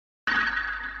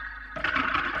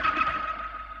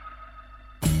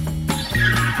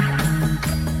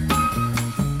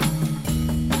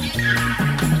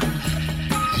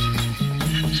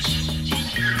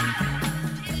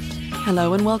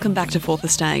Hello and welcome back to Fourth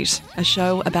Estate, a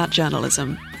show about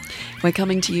journalism. We're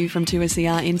coming to you from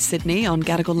 2SER in Sydney on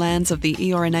Gadigal lands of the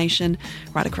Eora Nation,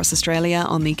 right across Australia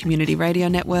on the Community Radio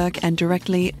Network and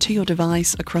directly to your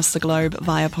device across the globe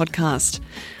via podcast.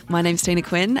 My name's Tina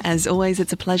Quinn. As always,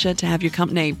 it's a pleasure to have your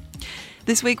company.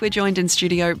 This week we're joined in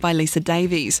studio by Lisa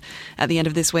Davies. At the end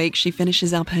of this week, she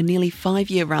finishes up her nearly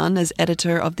 5-year run as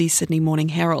editor of the Sydney Morning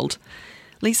Herald.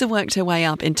 Lisa worked her way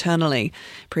up internally,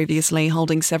 previously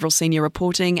holding several senior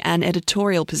reporting and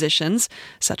editorial positions,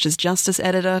 such as Justice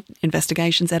Editor,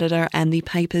 Investigations Editor and the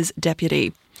paper's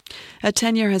Deputy. Her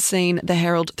tenure has seen the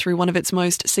Herald through one of its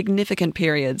most significant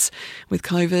periods, with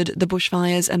COVID, the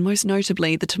bushfires and most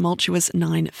notably the tumultuous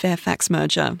Nine Fairfax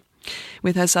merger.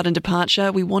 With her sudden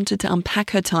departure, we wanted to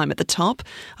unpack her time at the top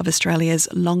of Australia's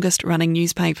longest-running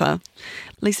newspaper.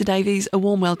 Lisa Davies, a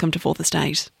warm welcome to Fourth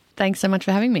Estate. Thanks so much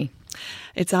for having me.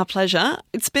 It's our pleasure.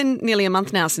 It's been nearly a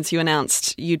month now since you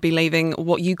announced you'd be leaving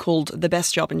what you called the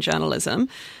best job in journalism.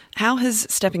 How has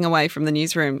stepping away from the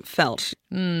newsroom felt?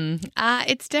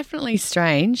 It's definitely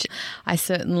strange. I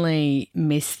certainly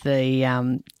miss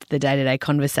the day-to-day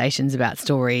conversations about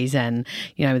stories and,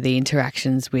 the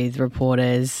interactions with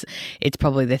reporters. It's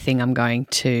probably the thing I'm going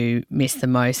to miss the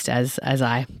most as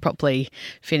I properly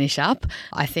finish up.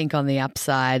 I think on the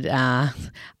upside,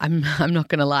 I'm not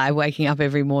going to lie, waking up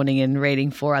every morning and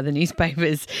reading 4 other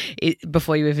newspapers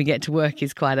before you even get to work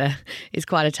is quite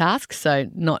a task. So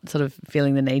not sort of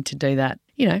feeling the need to do that,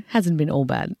 hasn't been all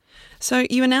bad. So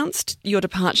you announced your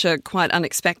departure quite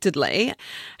unexpectedly.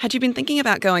 Had you been thinking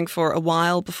about going for a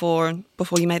while before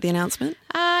you made the announcement?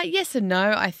 Yes and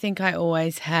no. I think I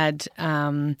always had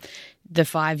the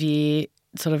 5-year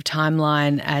sort of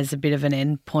timeline as a bit of an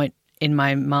end point in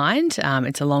my mind.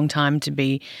 It's a long time to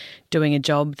be doing a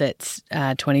job that's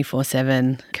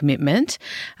 24/7 commitment.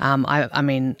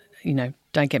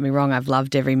 Don't get me wrong, I've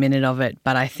loved every minute of it,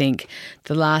 but I think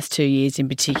the last 2 years in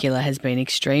particular has been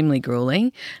extremely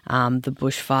gruelling. The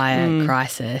bushfire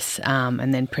crisis,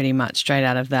 and then pretty much straight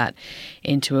out of that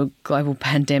into a global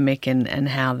pandemic and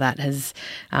how that has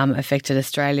affected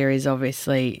Australia is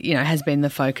obviously, has been the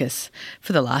focus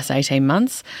for the last 18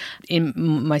 months.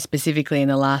 Most specifically in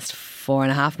the last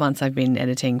 4.5 months, I've been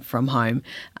editing from home,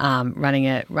 running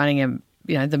a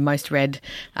the most read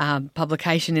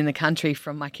publication in the country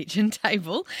from my kitchen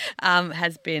table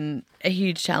has been a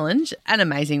huge challenge, an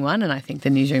amazing one, and I think the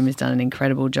newsroom has done an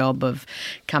incredible job of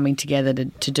coming together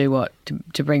to do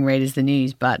to bring readers the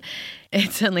news. But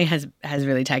it certainly has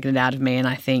really taken it out of me, and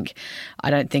I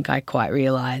don't think I quite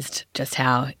realised just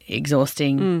how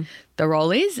exhausting the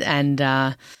role is, and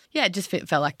it just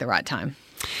felt like the right time.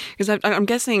 Because I'm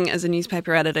guessing as a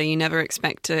newspaper editor, you never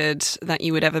expected that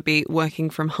you would ever be working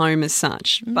from home as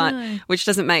such, but which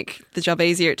doesn't make the job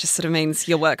easier. It just sort of means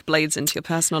your work bleeds into your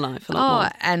personal life a lot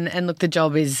more. And look, the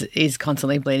job is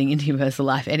constantly bleeding into your personal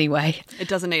life anyway. It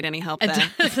doesn't need any help there.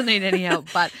 It doesn't need any help,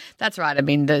 but that's right. I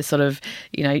mean, the sort of,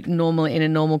 normally in a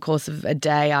normal course of a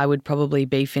day, I would probably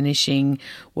be finishing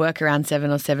work around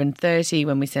 7 or 7:30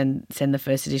 when we send the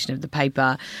first edition of the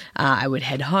paper. I would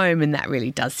head home, and that really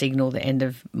does signal the end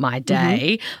of my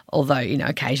day, although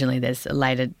occasionally there's a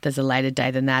later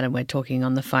day than that, and we're talking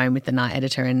on the phone with the night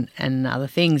editor and other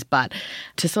things. But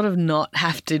to sort of not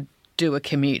have to do a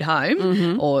commute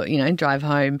home or drive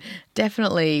home,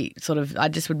 definitely sort of I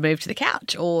just would move to the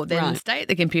couch or then stay at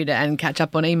the computer and catch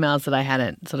up on emails that I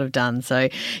hadn't sort of done. So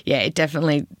it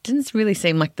definitely didn't really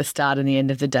seem like the start and the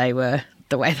end of the day were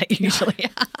the way they usually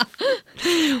are.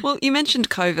 Well, you mentioned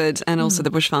COVID and also the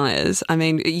bushfires. I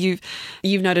mean,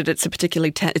 you've noted it's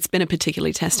been a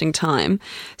particularly testing time.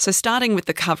 So starting with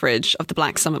the coverage of the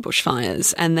Black Summer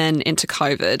bushfires and then into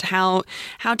COVID, how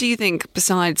do you think,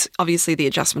 besides obviously the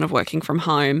adjustment of working from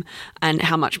home and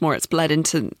how much more it's bled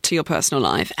into your personal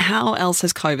life, how else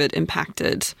has COVID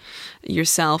impacted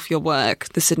yourself, your work,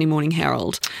 the Sydney Morning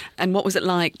Herald? And what was it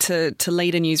like to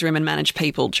lead a newsroom and manage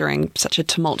people during such a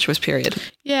tumultuous period?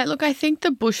 Yeah, look, I think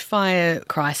the bushfire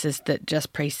crisis that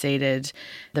just preceded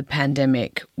the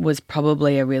pandemic was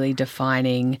probably a really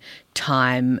defining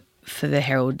time for the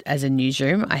Herald as a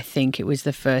newsroom. I think it was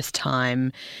the first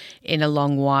time in a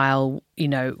long while,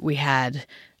 we had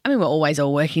we're always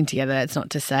all working together. It's not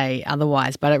to say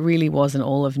otherwise, but it really was an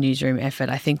all of newsroom effort.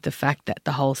 I think the fact that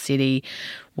the whole city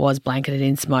was blanketed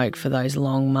in smoke for those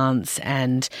long months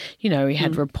and, we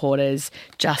had reporters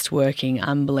just working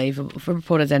unbelievable, for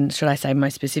reporters and should I say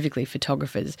most specifically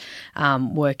photographers,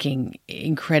 working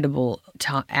incredible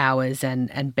hours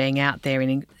and being out there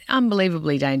in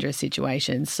unbelievably dangerous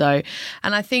situations. So,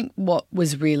 and I think what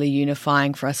was really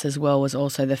unifying for us as well was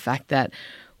also the fact that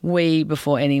we,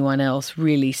 before anyone else,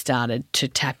 really started to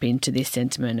tap into this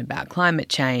sentiment about climate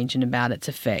change and about its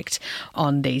effect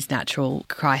on these natural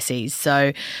crises.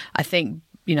 So I think,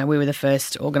 you know, we were the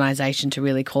first organisation to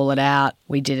really call it out.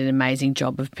 We did an amazing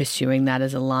job of pursuing that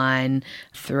as a line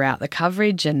throughout the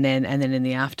coverage and then in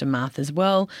the aftermath as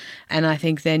well. And I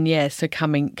think then, so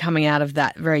coming out of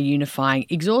that very unifying,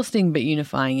 exhausting but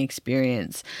unifying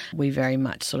experience, we very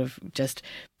much sort of just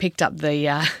picked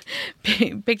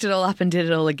it all up and did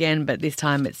it all again. But this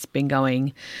time it's been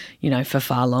going, you know, for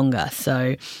far longer.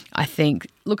 So I think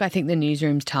the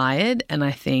newsroom's tired, and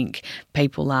I think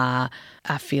people are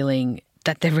feeling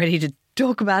that they're ready to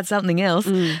talk about something else.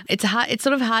 It's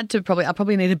sort of hard to I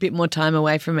probably need a bit more time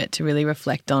away from it to really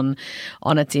reflect on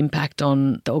its impact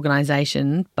on the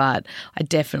organisation. But I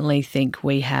definitely think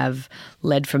we have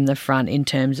led from the front in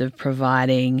terms of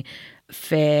providing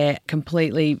fair,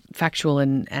 completely factual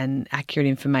and accurate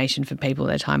information for people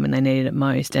at a time when they need it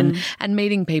most, and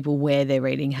meeting people where their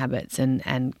reading habits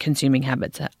and consuming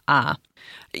habits are.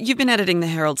 You've been editing the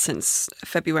Herald since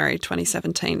February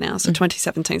 2017 now, so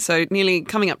 2017, so nearly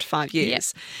coming up to 5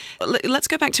 years. Yep. Let's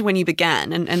go back to when you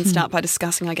began and start by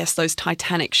discussing, I guess, those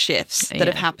titanic shifts that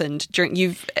have happened during,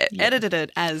 you've edited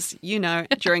it, as you know,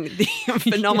 during the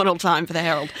phenomenal time for the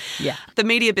Herald. Yeah. The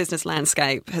media business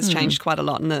landscape has changed quite a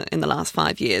lot in the last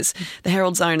 5 years. The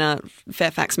Herald's owner,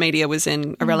 Fairfax Media, was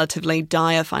in a relatively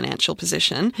dire financial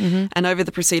position, and over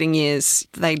the preceding years,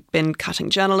 they'd been cutting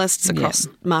journalists across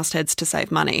mastheads to save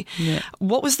money. Yeah.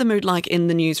 What was the mood like in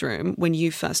the newsroom when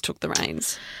you first took the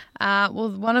reins?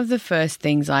 Well, one of the first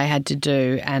things I had to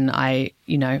do, and I,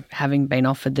 you know, having been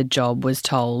offered the job, was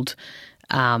told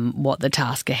what the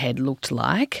task ahead looked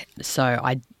like. So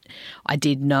I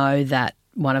did know that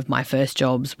one of my first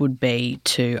jobs would be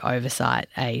to oversight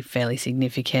a fairly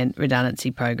significant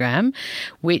redundancy program,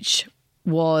 which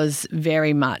was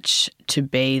very much to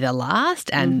be the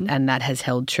last, and that has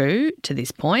held true to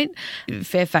this point.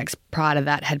 Fairfax, prior to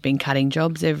that, had been cutting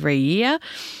jobs every year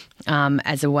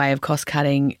as a way of cost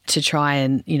cutting to try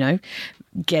and, you know,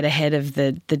 get ahead of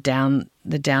the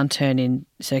downturn in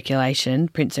circulation,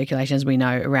 print circulation, as we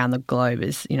know, around the globe.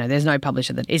 Is, you know, there's no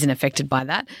publisher that isn't affected by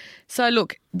that. So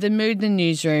look, the mood in the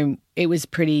newsroom, it was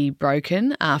pretty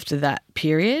broken after that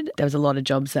period. There was a lot of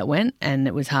jobs that went, and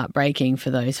it was heartbreaking for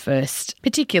those first,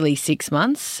 particularly 6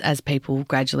 months, as people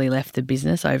gradually left the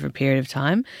business over a period of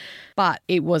time. But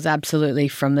it was absolutely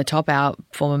from the top. Our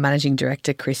former managing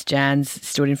director, Chris Jans,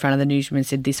 stood in front of the newsroom and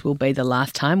said, "This will be the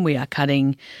last time. We are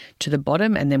cutting to the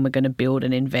bottom, and then we're going to build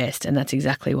and invest." And that's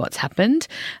exactly what's happened.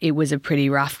 It was a pretty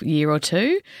rough year or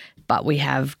two, but we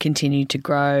have continued to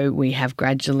grow. We have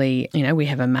gradually, you know, we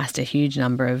have amassed a huge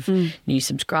number of new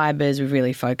subscribers. We've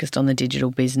really focused on the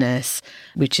digital business,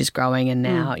 which is growing. And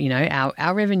now, you know,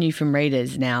 our revenue from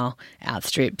readers now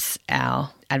outstrips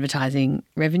our advertising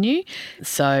revenue.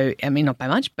 So, I mean, not by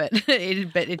much, but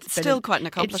it's still quite an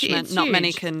accomplishment. It's not huge.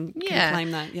 many can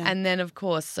claim that. Yeah. And then, of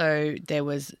course, so there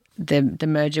was the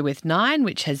merger with Nine,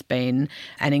 which has been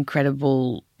an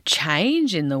incredible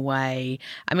change in the way.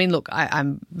 I mean, look,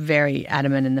 I'm very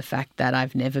adamant in the fact that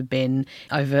I've never been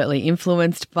overtly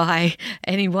influenced by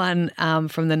anyone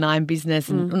from the Nine business,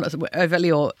 and not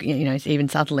overtly or, you know, even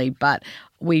subtly, but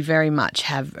we very much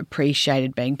have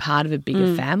appreciated being part of a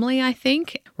bigger family, I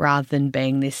think, rather than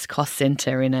being this cost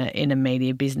centre in a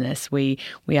media business. We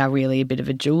are really a bit of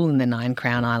a jewel in the Nine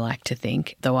crown, I like to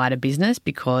think, the wider business,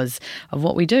 because of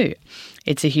what we do.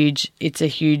 It's a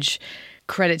huge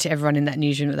credit to everyone in that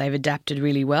newsroom that they've adapted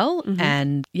really well.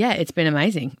 And yeah, it's been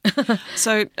amazing.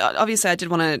 So obviously I did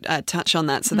want to touch on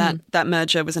that. So that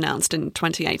merger was announced in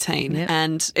 2018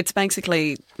 and it's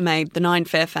basically made the Nine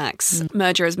Fairfax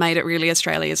merger has made it really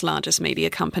Australia's largest media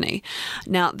company.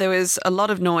 Now, there was a lot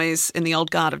of noise in the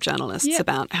old guard of journalists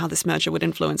about how this merger would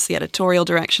influence the editorial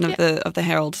direction of the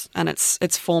Herald and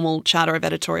its formal charter of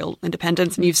editorial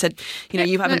independence. And you've said, you know,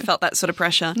 you haven't felt that sort of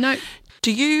pressure. No.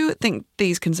 Do you think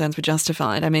these concerns were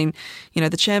justified? I mean, you know,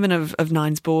 the chairman of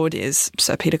Nine's board is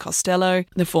Sir Peter Costello,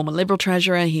 the former Liberal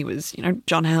treasurer. He was, you know,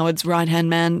 John Howard's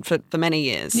right-hand man for many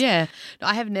years. Yeah.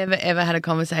 I have never, ever had a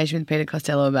conversation with Peter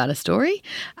Costello about a story.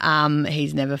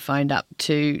 He's never phoned up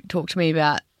to talk to me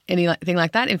about anything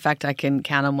like that. In fact, I can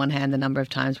count on one hand the number of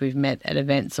times we've met at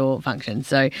events or functions.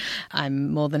 So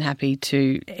I'm more than happy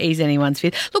to ease anyone's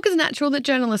fear. Look, it's natural that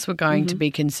journalists were going to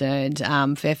be concerned.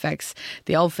 Fairfax,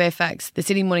 the old Fairfax, the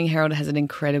Sydney Morning Herald has an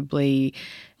incredibly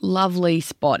lovely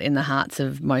spot in the hearts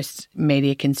of most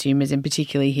media consumers, and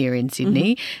particularly here in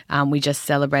Sydney. We just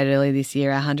celebrated earlier this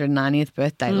year our 190th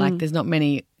birthday. Like, there's not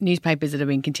many newspapers that have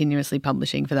been continuously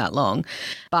publishing for that long.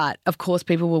 But, of course,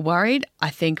 people were worried.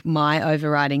 I think my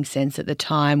overriding sense at the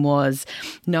time was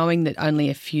knowing that only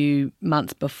a few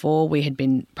months before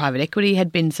private equity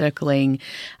had been circling,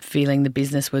 feeling the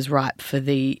business was ripe for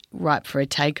a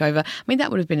takeover. I mean,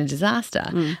 that would have been a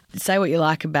disaster. Say what you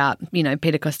like about,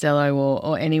 Peter Costello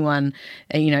or anyone,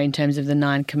 in terms of the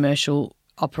Nine commercial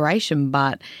operation,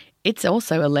 but it's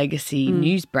also a legacy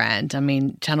news brand. I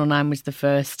mean, Channel 9 was the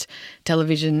first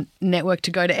television network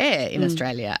to go to air in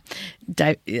Australia.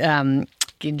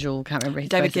 Gyngell, can't remember his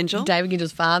David Gyngell. David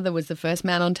Gyngell's father was the first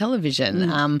man on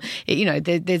television.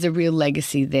 There's a real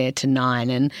legacy there to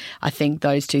Nine, and I think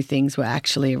those two things were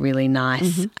actually a really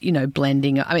nice,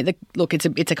 blending. I mean,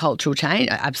 it's a cultural change,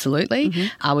 absolutely.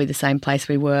 Are we the same place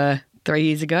we were 3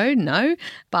 years ago? No.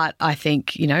 But I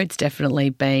think, it's definitely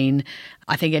been,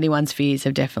 I think anyone's fears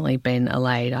have definitely been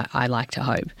allayed, I like to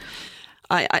hope.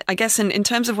 I guess in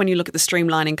terms of when you look at the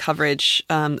streamlining coverage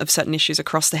of certain issues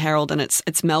across the Herald and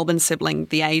its Melbourne sibling,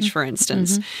 The Age, for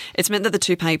instance, it's meant that the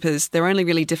two papers, they're only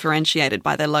really differentiated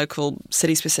by their local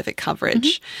city-specific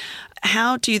coverage.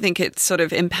 How do you think it sort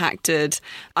of impacted,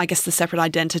 I guess, the separate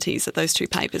identities that those two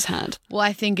papers had? Well,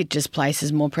 I think it just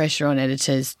places more pressure on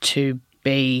editors to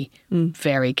be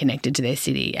very connected to their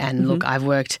city. And look, I've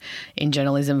worked in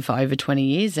journalism for over 20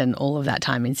 years and all of that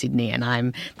time in Sydney,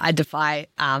 and I defy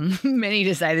many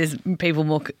to say there's people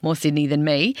more Sydney than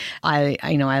me. I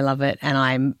love it, and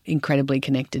I'm incredibly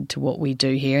connected to what we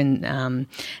do here. And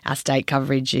our state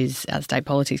coverage is our state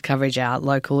politics coverage, our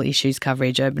local issues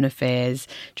coverage, urban affairs,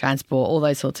 transport, all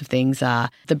those sorts of things are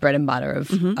the bread and butter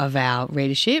of our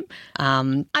readership.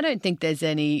 I don't think there's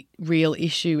any real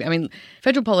issue. I mean,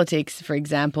 federal politics, for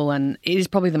example, and it is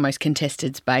probably the most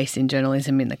contested space in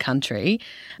journalism in the country.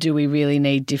 Do we really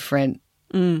need different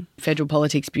federal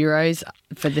politics bureaus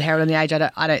for the Herald and the Age?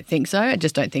 I don't think so. I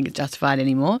just don't think it's justified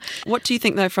anymore. What do you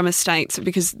think, though, from a state?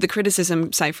 Because the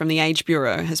criticism, say, from the Age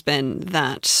Bureau has been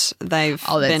that they've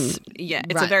been... Yeah,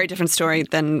 it's a very different story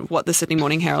than what the Sydney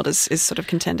Morning Herald is sort of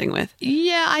contending with.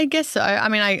 Yeah, I guess so. I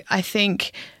mean, I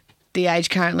think the Age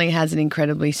currently has an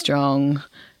incredibly strong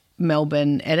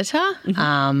Melbourne editor,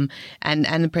 and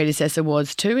the predecessor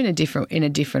was too, in a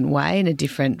different way, in a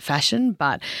different fashion.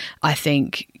 But I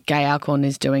think Gay Alcorn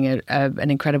is doing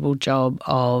an incredible job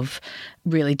of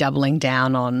really doubling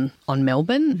down on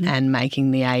Melbourne and making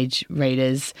the Age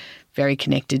readers very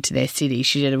connected to their city.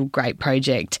 She did a great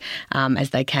project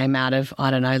as they came out of,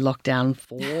 lockdown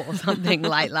 4 or something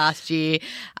late last year,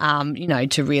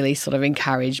 to really sort of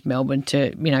encourage Melbourne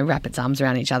to, wrap its arms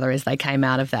around each other as they came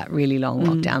out of that really long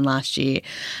lockdown last year.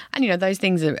 And, those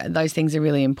things are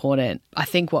really important. I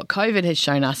think what COVID has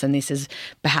shown us, and this has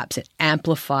perhaps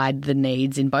amplified the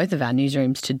needs in both of our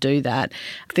newsrooms to do that,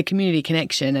 the community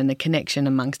connection and the connection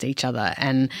amongst each other.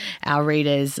 And our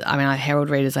readers, our Herald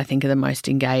readers, I think, are the most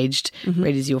engaged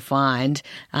readers you'll find.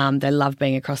 They love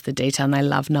being across the detail, and they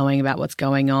love knowing about what's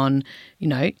going on,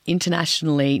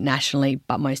 internationally, nationally,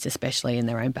 but most especially in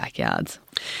their own backyards.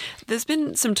 There's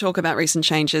been some talk about recent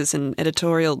changes in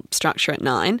editorial structure at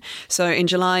Nine. So in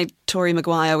July, Tori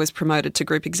Maguire was promoted to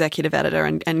Group Executive Editor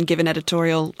and given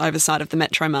editorial oversight of the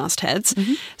Metro mastheads.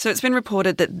 So it's been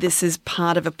reported that this is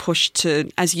part of a push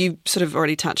to, as you sort of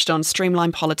already touched on,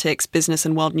 streamline politics, business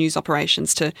and world news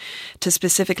operations to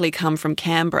specifically come from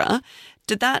Canberra.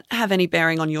 Did that have any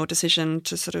bearing on your decision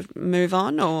to sort of move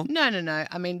on? Or No.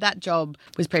 I mean, that job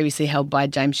was previously held by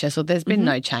James Shessel. There's been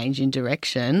no change in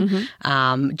direction.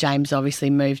 James obviously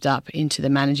moved up into the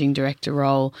managing director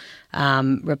role,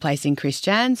 replacing Chris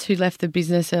Jans, who left the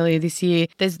business earlier this year.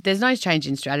 There's no change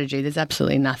in strategy. There's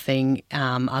absolutely nothing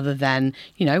other than,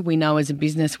 we know as a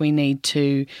business we need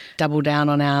to double down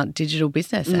on our digital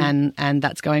business, and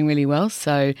that's going really well.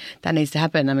 So that needs to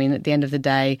happen. I mean, at the end of the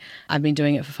day, I've been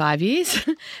doing it for 5 years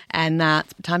and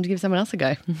it's time to give someone else a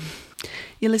go.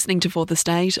 You're listening to Fourth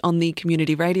Estate on the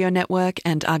Community Radio Network,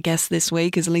 and our guest this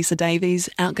week is Lisa Davies,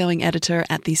 outgoing editor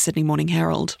at the Sydney Morning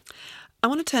Herald. I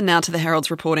want to turn now to the Herald's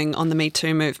reporting on the Me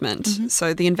Too movement.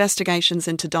 So the investigations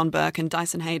into Don Burke and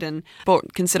Dyson Hayden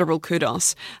brought considerable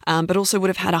kudos, but also would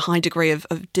have had a high degree of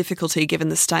difficulty given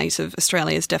the state of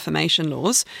Australia's defamation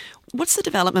laws. What's the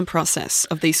development process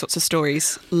of these sorts of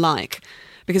stories like?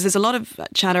 Because there's a lot of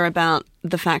chatter about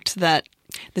the fact that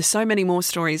there's so many more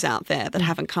stories out there that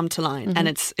haven't come to light, and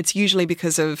it's usually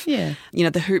because of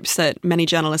the hoops that many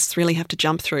journalists really have to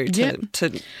jump through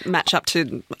to match up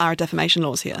to our defamation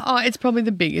laws here. Oh, it's probably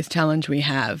the biggest challenge we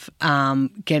have,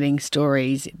 getting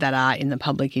stories that are in the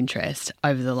public interest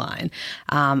over the line.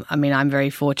 I mean, I'm very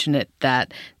fortunate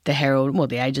that the Herald, well,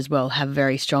 the Age as well, have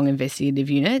very strong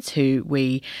investigative units who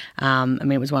we,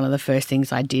 it was one of the first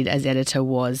things I did as editor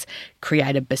was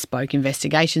create a bespoke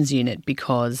investigations unit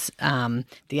because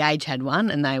the Age had one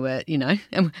and they were,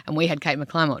 and we had Kate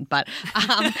McClymont. But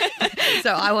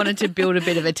so I wanted to build a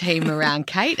bit of a team around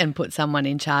Kate and put someone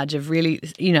in charge of really,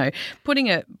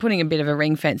 putting a bit of a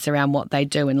ring fence around what they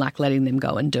do and like letting them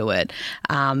go and do it.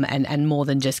 And more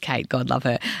than just Kate, God love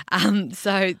her.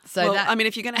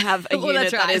 If you're going to have a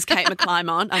unit that is Kate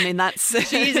McClymont,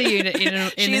 she's a unit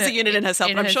she's a unit in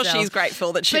herself. But I'm sure she's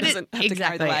grateful that she doesn't have to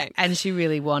carry the weight. And she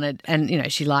really wanted,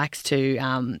 and she likes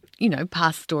to,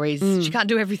 pass stories. She can't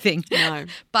do everything. No,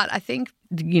 but I think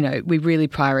we really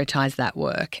prioritise that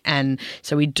work, and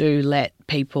so we do let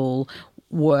people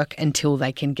work until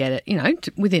they can get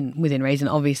it, within reason,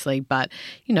 obviously. But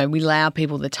we allow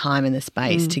people the time and the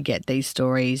space to get these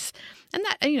stories. And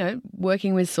that,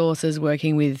 working with sources,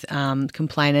 working with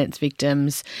complainants,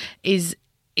 victims is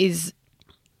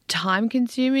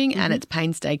time-consuming and it's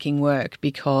painstaking work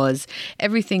because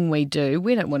everything we do,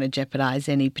 we don't want to jeopardise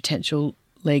any potential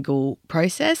legal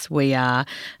process. We are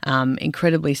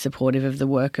incredibly supportive of the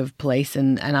work of police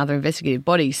and other investigative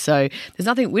bodies. So there's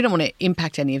nothing, we don't want to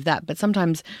impact any of that. But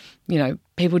sometimes,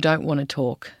 people don't want to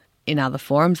talk in other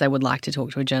forums. They would like to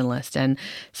talk to a journalist. And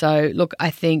so, look, I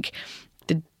think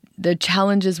the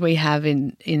challenges we have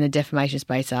in the defamation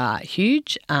space are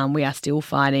huge. We are still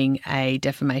fighting a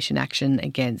defamation action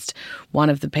against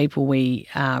one of the people we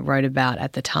wrote about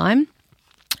at the time.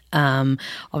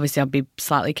 Obviously, I'll be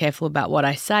slightly careful about what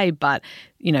I say, but,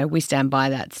 we stand by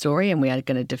that story and we are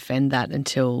going to defend that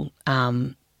until,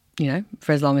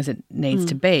 for as long as it needs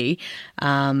to be,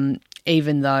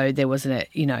 even though there wasn't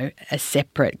a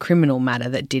separate criminal matter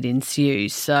that did ensue.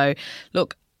 So,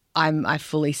 look, I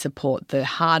fully support the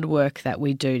hard work that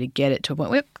we do to get it to a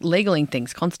point. We're legaling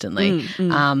things constantly,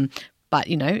 but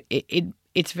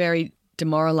it's very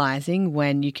demoralising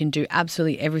when you can do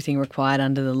absolutely everything required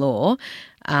under the law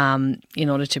in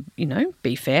order to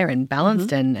be fair and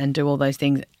balanced and do all those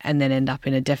things, and then end up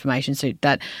in a defamation suit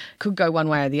that could go one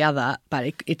way or the other.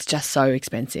 But it's just so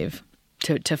expensive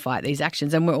to fight these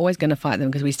actions, and we're always going to fight them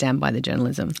because we stand by the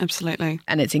journalism. Absolutely.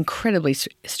 And it's incredibly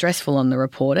stressful on the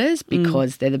reporters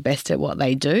because they're the best at what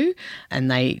they do,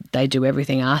 and they do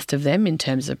everything asked of them in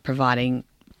terms of providing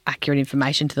accurate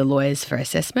information to the lawyers for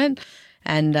assessment.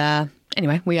 And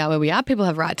anyway, we are where we are. People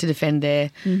have a right to defend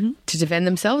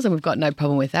themselves, and we've got no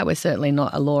problem with that. We're certainly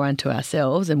not a law unto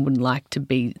ourselves and wouldn't like to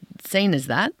be seen as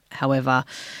that. However,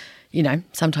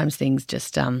 sometimes things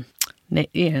just they're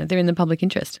in the public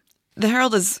interest. The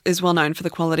Herald is well known for the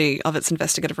quality of its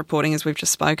investigative reporting, as we've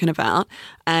just spoken about.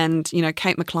 And,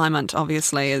 Kate McClymont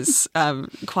obviously is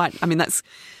that's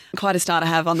quite a star to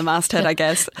have on the masthead, I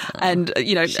guess. And,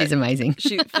 she's amazing.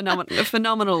 She's a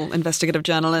phenomenal investigative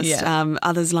journalist. Yeah.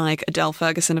 Others like Adele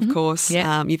Ferguson, of course.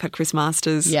 Yeah. You've had Chris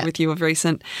Masters with you of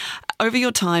recent. Over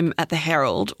your time at the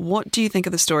Herald, what do you think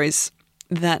are the stories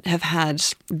that have had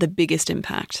the biggest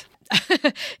impact?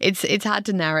 It's hard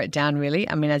to narrow it down, really.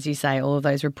 I mean, as you say, all of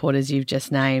those reporters you've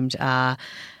just named are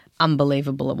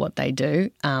unbelievable at what they do.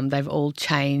 They've all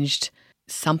changed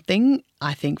something,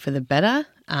 I think, for the better.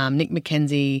 Nick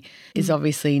McKenzie is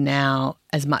obviously now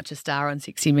as much a star on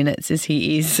 60 Minutes as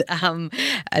he is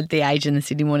at the Age and the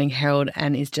Sydney Morning Herald,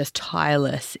 and is just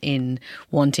tireless in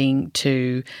wanting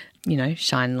to,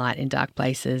 shine light in dark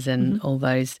places and all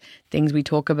those things we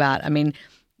talk about. I mean,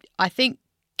 I think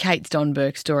Kate Don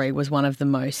Burke story was one of the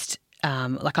most,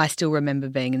 I still remember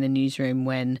being in the newsroom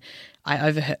when I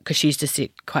overheard, because she used to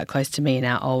sit quite close to me in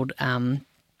our old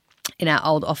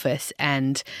office,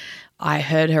 and I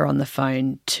heard her on the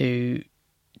phone to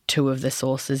two of the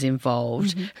sources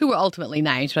involved, who were ultimately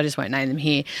named, but I just won't name them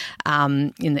here,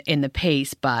 in the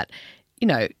piece. But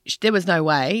there was no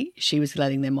way she was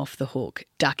letting them off the hook,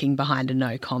 ducking behind a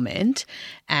no comment,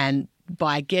 and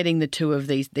by getting the two of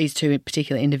these two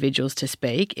particular individuals to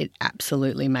speak, it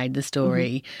absolutely made the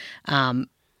story,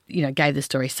 gave the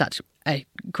story such a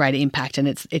great impact. And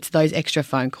it's those extra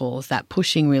phone calls, that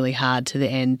pushing really hard to the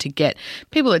end to get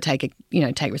people to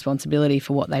take responsibility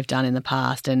for what they've done in the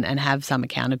past and have some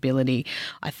accountability.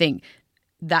 I think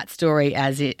that story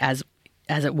as it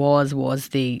was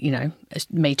the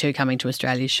Me Too coming to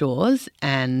Australia's shores,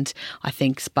 and I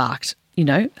think sparked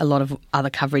a lot of other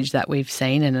coverage that we've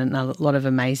seen and a lot of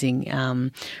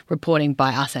amazing reporting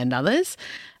by us and others.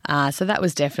 So that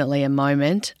was definitely a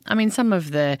moment. I mean, some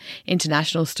of the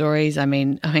international stories, I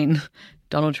mean,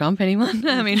 Donald Trump, anyone?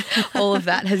 I mean, all of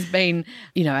that has been,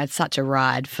 it's such a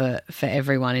ride for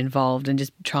everyone involved, and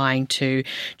just trying to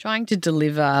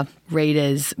deliver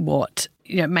readers what,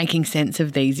 making sense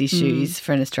of these issues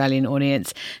for an Australian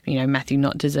audience. Matthew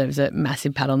Knott deserves a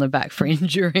massive pat on the back for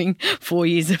enduring 4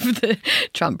 years of the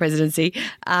Trump presidency.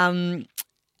 And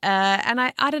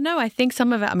I don't know, I think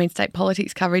some of it, state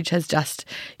politics coverage has just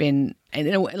been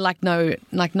like no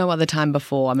other time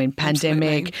before.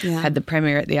 Pandemic, had the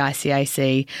premier at the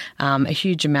ICAC. A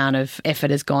huge amount of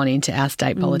effort has gone into our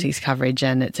state politics coverage,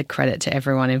 and it's a credit to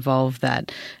everyone involved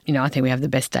that, I think we have the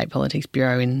best state politics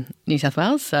bureau in New South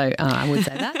Wales, so I would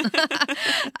say that.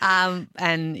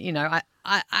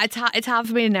 It's hard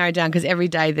for me to narrow down because every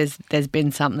day there's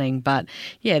been something, but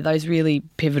yeah, those really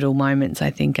pivotal moments I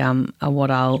think are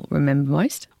what I'll remember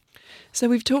most. So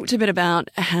we've talked a bit about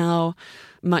how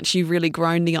much you've really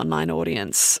grown the online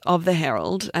audience of the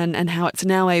Herald, and how it's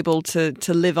now able to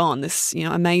live on. This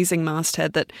amazing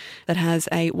masthead that has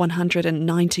a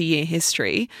 190-year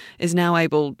history is now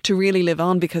able to really live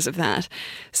on because of that.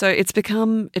 So it's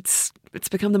become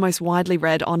the most widely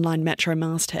read online metro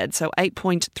masthead, so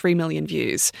 8.3 million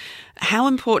views. How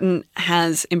important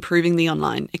has improving the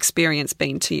online experience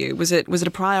been to you? Was it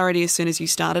a priority as soon as you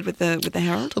started with the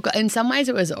Herald? Look, in some ways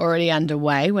it was already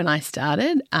underway when I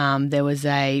started. There was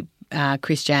a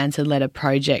Chris Jans had led a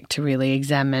project to really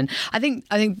examine. I think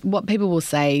what people will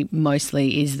say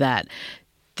mostly is that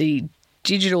the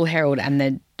digital Herald and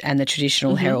the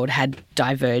traditional Herald had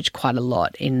diverged quite a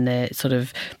lot in the sort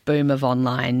of boom of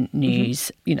online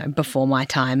news, before my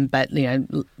time, but,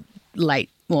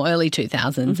 early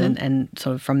 2000s and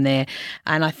sort of from there.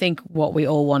 And I think what we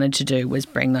all wanted to do was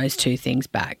bring those two things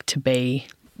back to be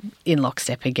in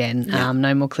lockstep again. Yeah.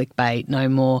 No more clickbait, no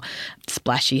more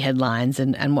splashy headlines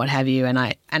and what have you.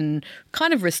 And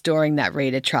kind of restoring that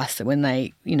reader trust that when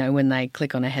they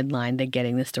click on a headline, they're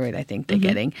getting the story they think they're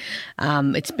getting.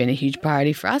 It's been a huge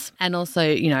priority for us. And also,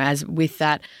 as with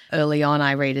that, early on,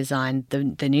 I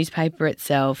redesigned the newspaper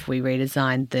itself. We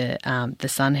redesigned the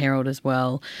Sun Herald as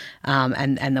well,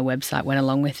 and the website went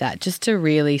along with that, just to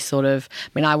really sort of.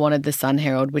 I wanted the Sun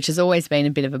Herald, which has always been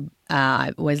a bit of a.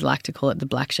 I always like to call it the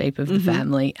black sheep of the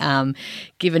family,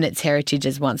 given its heritage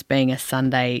as once being a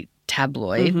Sunday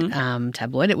tabloid.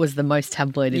 It was the most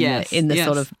tabloid in the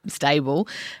sort of stable,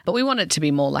 but we want it to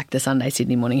be more like the Sunday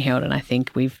Sydney Morning Herald, and I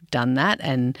think we've done that.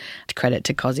 And credit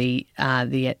to Cosima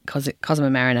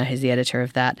Mariner, who's the editor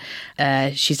of that.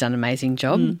 She's done an amazing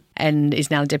job and is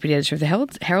now the deputy editor of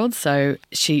the Herald. So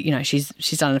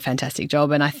she's done a fantastic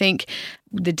job, and I think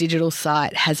the digital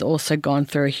site has also gone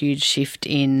through a huge shift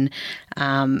in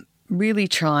really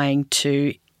trying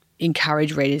to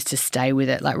encourage readers to stay with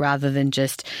it, like rather than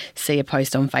just see a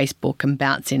post on Facebook and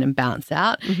bounce in and bounce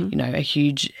out. A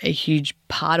huge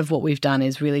part of what we've done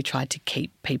is really try to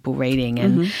keep people reading.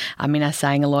 And I've been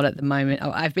saying a lot at the moment,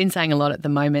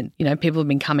 people have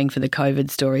been coming for the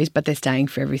COVID stories, but they're staying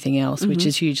for everything else, which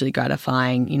is hugely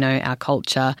gratifying. Our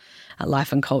culture, our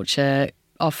life and culture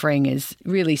offering is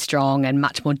really strong and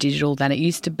much more digital than it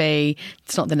used to be.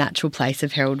 It's not the natural place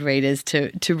of Herald readers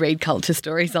to read culture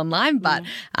stories online, but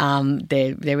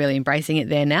they're really embracing it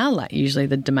there now, like usually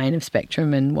the domain of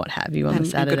Spectrum and what have you on the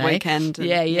Saturday. A Good Weekend.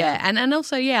 And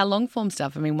also, long form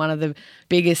stuff. One of the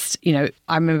biggest, I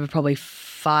remember probably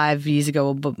 5 years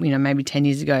ago, or maybe 10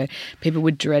 years ago, people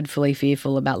were dreadfully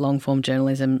fearful about long form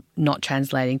journalism not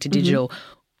translating to digital.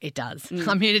 It does.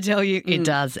 I'm here to tell you it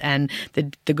does. And the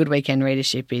Good Weekend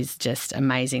readership is just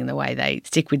amazing, the way they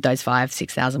stick with those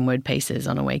 5,000-6,000 word pieces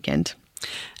on a weekend.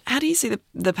 How do you see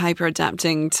the paper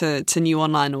adapting to new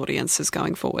online audiences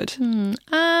going forward?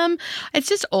 It's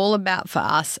just all about, for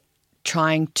us,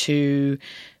 trying to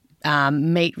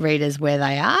meet readers where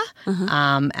they are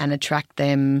and attract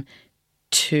them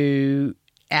to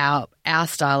our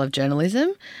style of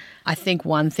journalism. I think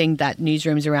one thing that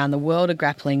newsrooms around the world are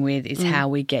grappling with is how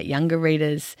we get younger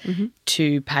readers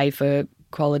to pay for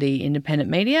quality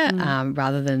independent media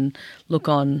rather than look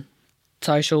on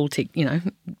social, TikTok,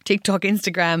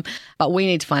 Instagram. But we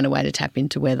need to find a way to tap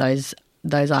into where those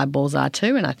eyeballs are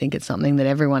too, and I think it's something that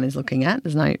everyone is looking at.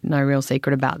 There's no real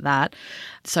secret about that.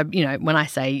 So, when I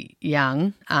say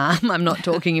young, I'm not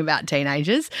talking about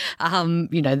teenagers.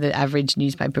 The average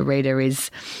newspaper reader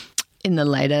is in the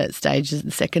later stages, the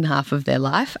second half of their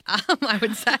life, I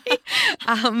would say.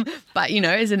 But,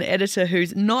 as an editor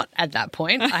who's not at that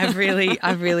point, I've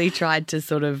really tried to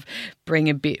sort of bring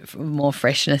a bit more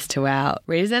freshness to our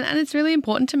readers. And it's really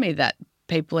important to me that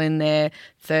people in their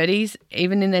 30s,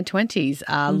 even in their 20s,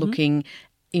 are looking,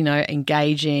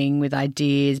 engaging with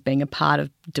ideas, being a part of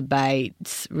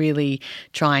debates, really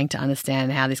trying to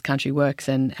understand how this country works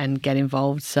and get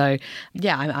involved. So,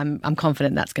 yeah, I'm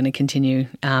confident that's going to continue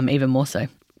even more so.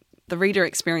 The reader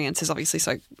experience is obviously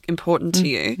so important to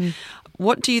you.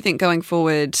 What do you think going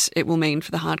forward it will mean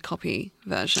for the hard copy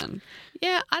version?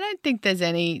 Yeah, I don't think there's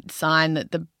any sign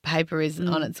that the paper is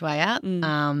on its way out.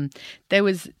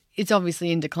 It's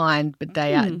obviously in decline, but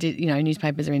they are,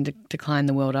 newspapers are in decline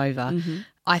the world over.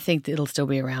 I think that it'll still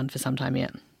be around for some time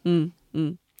yet.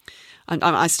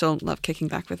 I still love kicking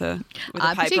back with a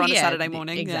paper on a Saturday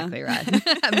morning. Exactly right.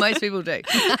 Most people do.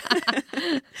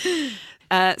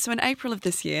 So in April of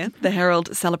this year, the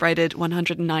Herald celebrated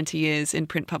 190 years in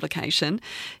print publication.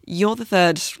 You're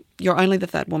only the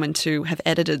third woman to have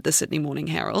edited the Sydney Morning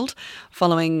Herald,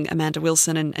 following Amanda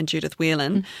Wilson and Judith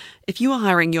Whelan. If you were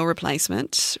hiring your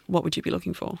replacement, what would you be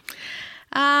looking for?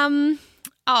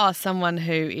 Someone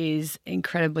who is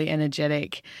incredibly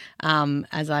energetic.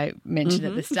 As I mentioned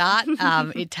at the start,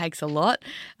 it takes a lot.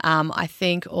 I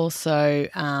think also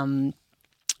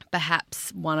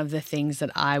perhaps one of the things that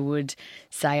I would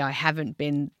say I haven't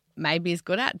been maybe as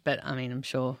good at, but I mean, I'm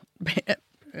sure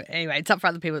anyway, it's up for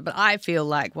other people. But I feel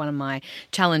like one of my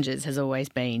challenges has always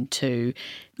been to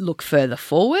look further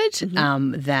forward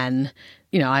than,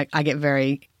 I get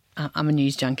very... I'm a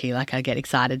news junkie, like I get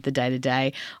excited the day to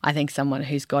day. I think someone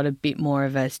who's got a bit more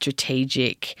of a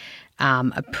strategic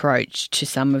approach to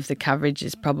some of the coverage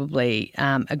is probably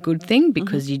a good thing,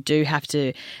 because you do have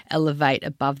to elevate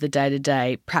above the day to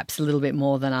day, perhaps a little bit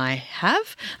more than I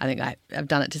have. I think I've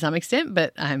done it to some extent,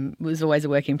 but it was always a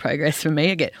work in progress for me.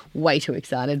 I get way too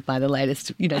excited by the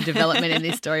latest development in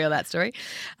this story or that story.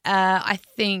 I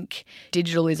think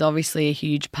digital is obviously a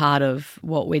huge part of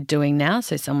what we're doing now,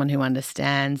 so someone who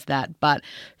understands that. But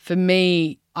for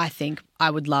me, I think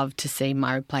I would love to see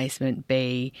my replacement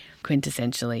be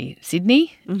quintessentially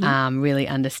Sydney, really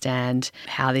understand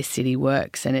how this city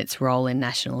works and its role in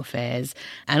national affairs,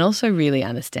 and also really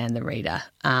understand the reader.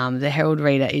 The Herald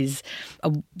reader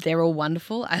they're all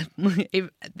wonderful.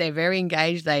 They're very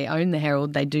engaged. They own the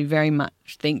Herald. They do very much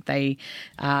think they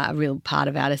are a real part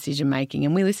of our decision making,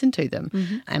 and we listen to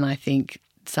them. And I think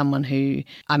someone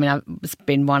it's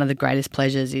been one of the greatest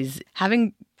pleasures is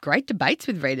having great debates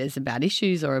with readers about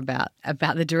issues or about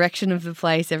the direction of the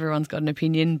place. Everyone's got an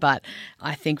opinion, but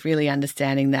I think really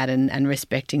understanding that and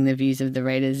respecting the views of the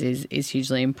readers is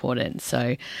hugely important.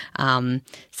 So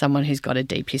someone who's got a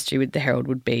deep history with the Herald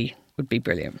would be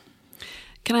brilliant.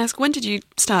 Can I ask, when did you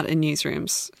start in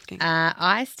newsrooms?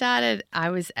 I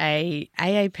was a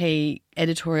AAP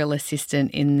editorial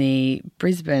assistant in the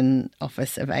Brisbane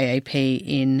office of AAP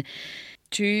in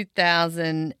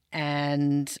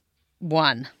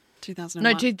 2001.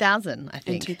 2001? No, 2000, I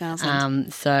think. In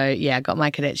 2000. I got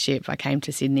my cadetship. I came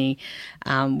to Sydney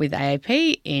with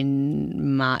AAP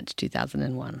in March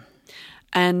 2001.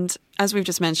 And as we've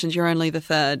just mentioned, you're only the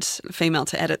third female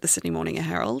to edit the Sydney Morning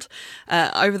Herald.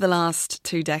 Over the last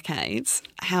 2 decades,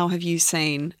 how have you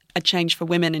seen a change for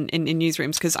women in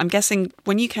newsrooms? Because I'm guessing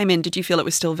when you came in, did you feel it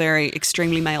was still very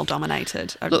extremely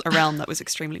male-dominated, a realm that was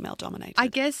extremely male-dominated? I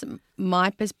guess my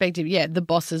perspective, the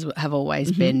bosses have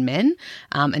always been men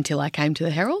until I came to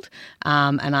the Herald.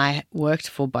 And I worked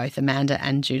for both Amanda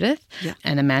and Judith. Yeah.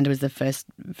 And Amanda was the first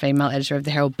female editor of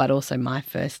the Herald, but also my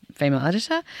first female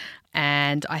editor.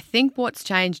 And I think what's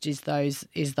changed is those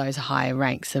higher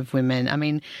ranks of women. I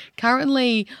mean,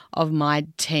 currently of my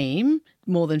team,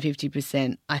 more than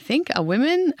 50%, I think, are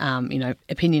women.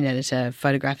 Opinion editor,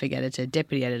 photographic editor,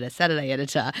 deputy editor, Saturday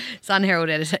editor, Sun Herald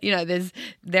editor.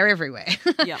 They're everywhere.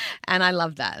 Yeah. And I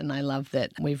love that. And I love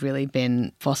that we've really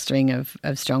been fostering of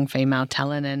strong female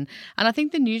talent. And I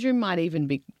think the newsroom might even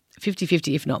be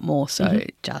 50-50, if not more so,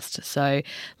 just. So,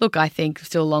 look, I think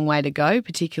still a long way to go,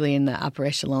 particularly in the upper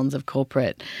echelons of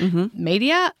corporate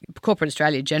media, corporate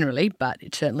Australia generally, but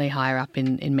it's certainly higher up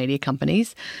in media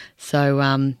companies. So,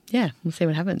 we'll see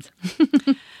what happens.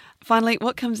 Finally,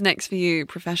 what comes next for you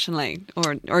professionally?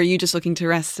 Or are you just looking to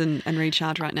rest and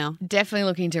recharge right now? Definitely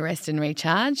looking to rest and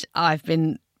recharge. I've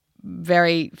been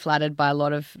very flattered by a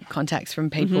lot of contacts from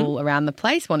people around the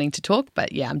place wanting to talk, but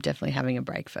I'm definitely having a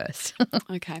break first.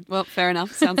 Okay, well, fair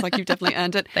enough. Sounds like you've definitely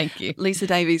earned it. Thank you. Lisa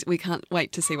Davies, we can't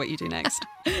wait to see what you do next.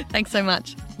 Thanks so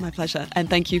much. My pleasure. And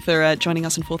thank you for joining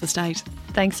us on Fourth Estate.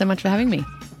 Thanks so much for having me.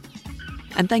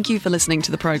 And thank you for listening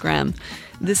to the program.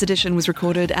 This edition was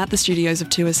recorded at the studios of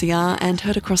 2SER and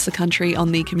heard across the country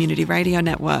on the Community Radio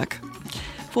Network.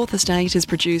 Fourth Estate is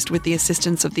produced with the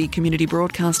assistance of the Community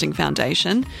Broadcasting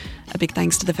Foundation. A big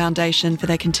thanks to the Foundation for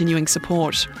their continuing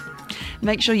support.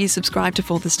 Make sure you subscribe to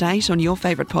Fourth Estate on your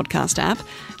favourite podcast app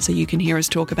so you can hear us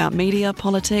talk about media,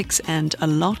 politics and a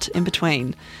lot in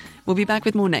between. We'll be back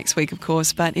with more next week, of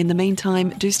course, but in the meantime,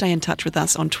 do stay in touch with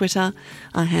us on Twitter.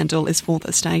 Our handle is Fourth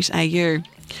Estate AU.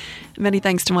 Many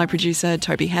thanks to my producer,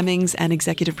 Toby Hemmings, and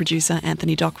executive producer,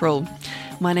 Anthony Dockrell.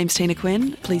 My name's Tina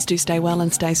Quinn. Please do stay well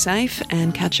and stay safe,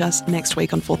 and catch us next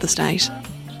week on Fourth Estate.